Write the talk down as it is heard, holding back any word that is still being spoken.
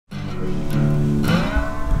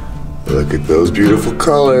Look at those beautiful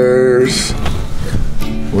colors.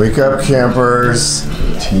 Wake up, campers.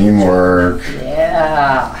 Teamwork.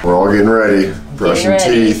 Yeah. We're all getting ready. Brushing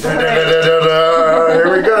teeth.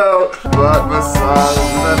 Here we go. Butt massage.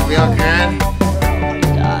 Doesn't that feel good? Oh my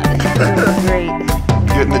God. This is great.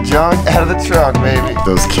 Getting the junk out of the truck, baby.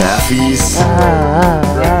 Those calfies.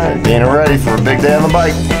 Right. Dana ready for a big day on the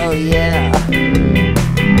bike. Oh yeah.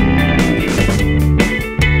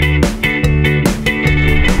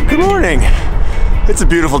 Good morning. It's a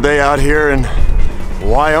beautiful day out here in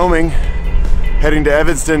Wyoming. Heading to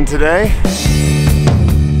Evanston today.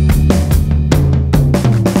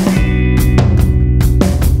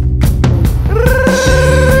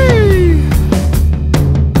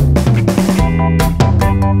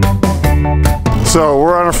 So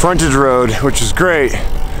we're on a frontage road, which is great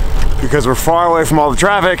because we're far away from all the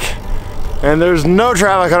traffic and there's no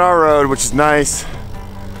traffic on our road, which is nice.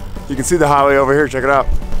 You can see the highway over here, check it out.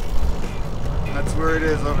 That's where it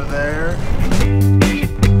is over there.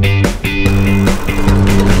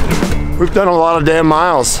 We've done a lot of damn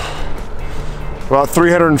miles. About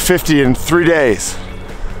 350 in 3 days.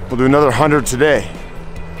 We'll do another 100 today.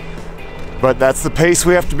 But that's the pace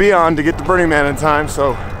we have to be on to get to Burning Man in time,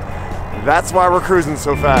 so that's why we're cruising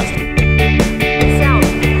so fast.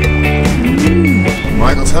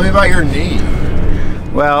 Michael, tell me about your knee.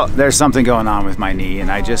 Well, there's something going on with my knee,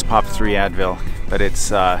 and I just popped 3 Advil, but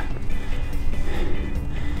it's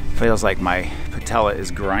feels like my patella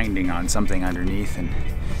is grinding on something underneath, and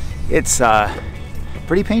it's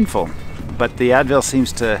pretty painful. But the Advil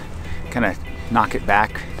seems to kind of knock it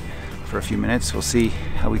back for a few minutes. We'll see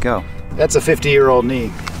how we go. That's a 50-year-old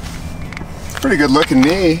knee. Pretty good looking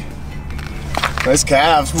knee. Nice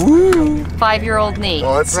calves. Woo! 5-year-old knee.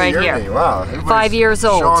 Well, let's see right your here. knee. Wow. 5 years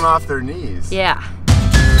old. Showing off their knees. Yeah.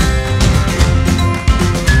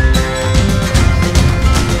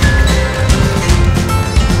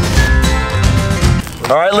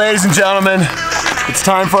 All right, ladies and gentlemen, it's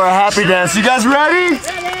time for a happy dance. You guys ready?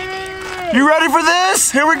 You ready for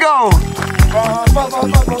this? Here we go.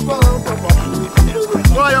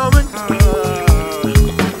 Wyoming.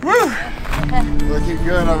 Woo! Looking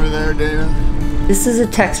good over there, Dana. This is a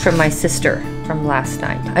text from my sister from last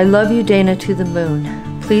night. I love you, Dana, to the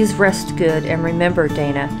moon. Please rest good and remember,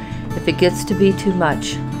 Dana, if it gets to be too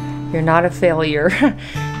much, you're not a failure.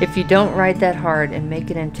 If you don't ride that hard and make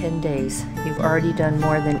it in 10 days, you've already done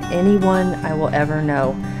more than anyone I will ever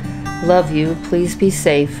know. Love you. Please be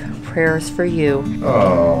safe. Prayers for you.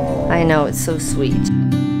 Oh. I know, it's so sweet.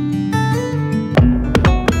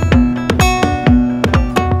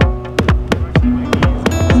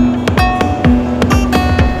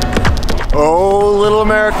 Oh, little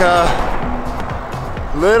America.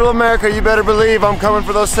 Little America, you better believe I'm coming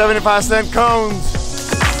for those 75-cent cones.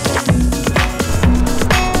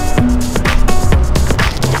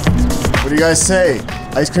 What do you guys say?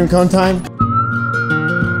 Ice cream cone time?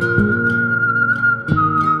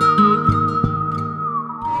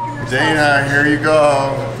 Dana, here you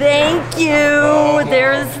go. Thank you.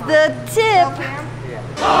 There's the tip.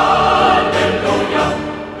 Hallelujah.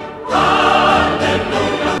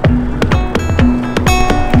 Hallelujah.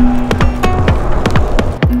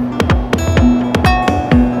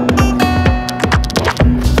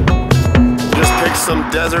 Just picked some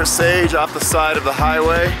desert sage off the side of the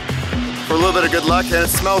highway for a little bit of good luck, and it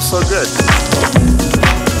smells so good.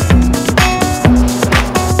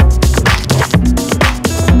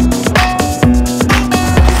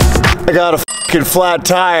 I got a fucking flat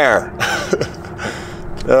tire.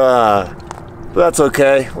 That's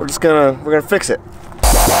okay. We're gonna fix it.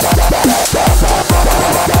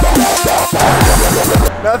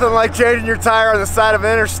 Nothing like changing your tire on the side of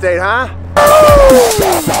an interstate, huh?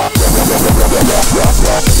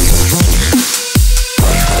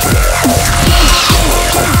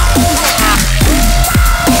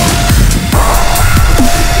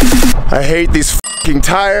 I hate these fucking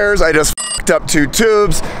tires. I just fucked up 2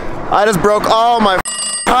 tubes. I just broke all my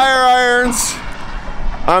tire irons.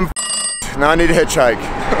 I'm f***ed. Now I need to hitchhike.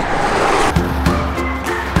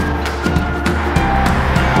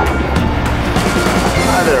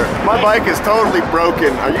 Hi there. My bike is totally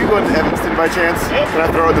broken. Are you going to Evanston by chance? Can I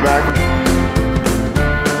throw it in the back?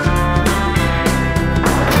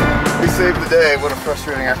 We saved the day. What a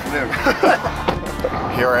frustrating afternoon.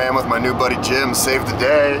 Here I am with my new buddy Jim. Saved the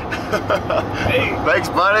day. Hey. Thanks,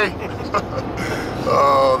 buddy.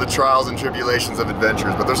 Oh, the trials and tribulations of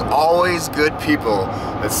adventures, but there's always good people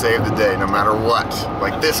that save the day no matter what.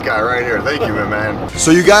 Like this guy right here. Thank you, my man.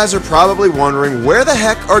 So you guys are probably wondering, where the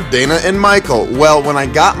heck are Dana and Michael? Well, when I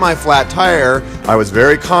got my flat tire, I was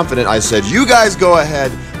very confident. I said, you guys go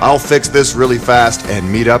ahead, I'll fix this really fast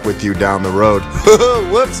and meet up with you down the road.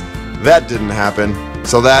 Whoops, that didn't happen.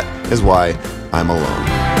 So that is why I'm alone.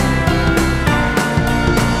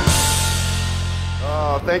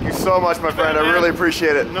 Oh, thank you so much, my friend. I really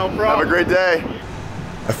appreciate it. No problem. Have a great day.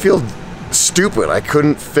 I feel stupid. I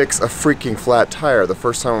couldn't fix a freaking flat tire the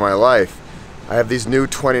first time in my life. I have these new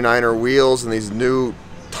 29er wheels and these new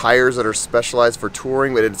tires that are specialized for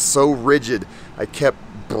touring, but it's so rigid. I kept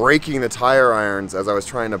breaking the tire irons as I was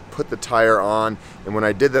trying to put the tire on, and when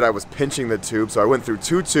I did that I was pinching the tube, so I went through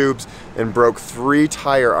 2 tubes and broke 3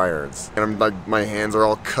 tire irons. And I'm like, my hands are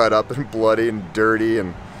all cut up and bloody and dirty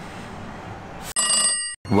and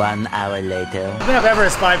 1 hour later. I've been up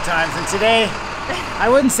Everest 5 times, and today I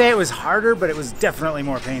wouldn't say it was harder, but it was definitely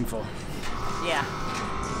more painful. Yeah.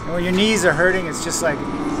 And when your knees are hurting, it's just like,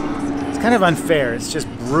 it's kind of unfair. It's just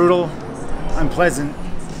brutal, unpleasant.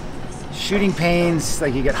 Shooting pains,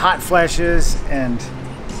 like you get hot flashes and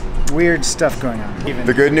weird stuff going on.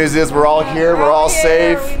 the good news is we're all here, we're all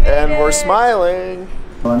safe, and we're smiling.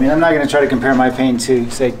 Well, I mean, I'm not going to try to compare my pain to,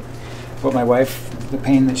 say, what my wife, the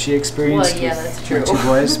pain that she experienced. Well, yeah, with that's true. my 2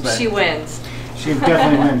 boys, but She wins. she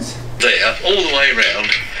definitely wins. There, all the way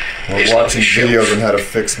round. We're watching videos on how to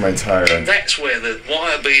fix my tire. That's where the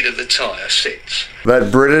wire bead of the tyre sits.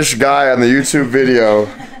 That British guy on the YouTube video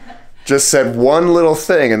just said one little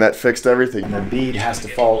thing and that fixed everything. And the bead has to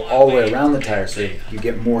fall all the way around the tire so you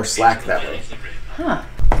get more slack that way. Huh.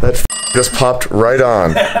 That just popped right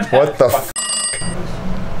on. What the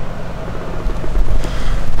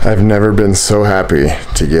I've never been so happy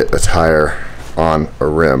to get a tire on a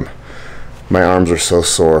rim. My arms are so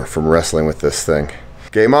sore from wrestling with this thing.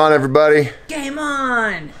 Game on, everybody. Game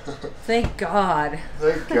on! Thank God.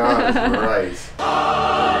 Thank God, Christ.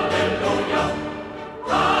 Hallelujah,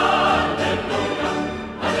 hallelujah,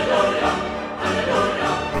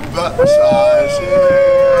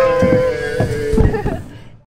 hallelujah.